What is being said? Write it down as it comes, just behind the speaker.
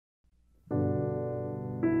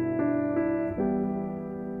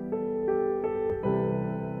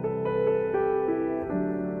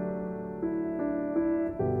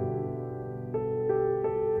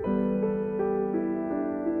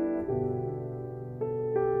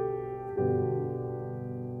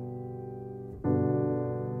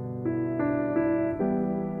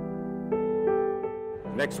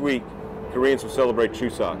Next week, Koreans will celebrate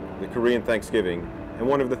Chuseok, the Korean Thanksgiving, and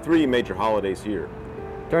one of the 3 major holidays here.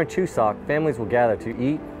 During Chuseok, families will gather to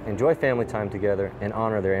eat, enjoy family time together, and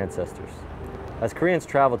honor their ancestors. As Koreans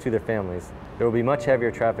travel to their families, there will be much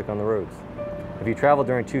heavier traffic on the roads. If you travel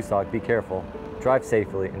during Chuseok, be careful, drive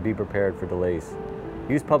safely, and be prepared for delays.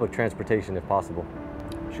 Use public transportation if possible.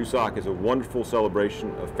 Chuseok is a wonderful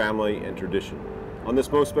celebration of family and tradition. On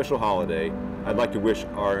this most special holiday, I'd like to wish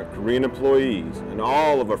our Korean employees and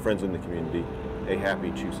all of our friends in the community a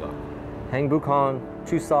happy Chuseok. Hangbukhan,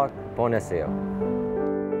 Chuseok, Boneseo.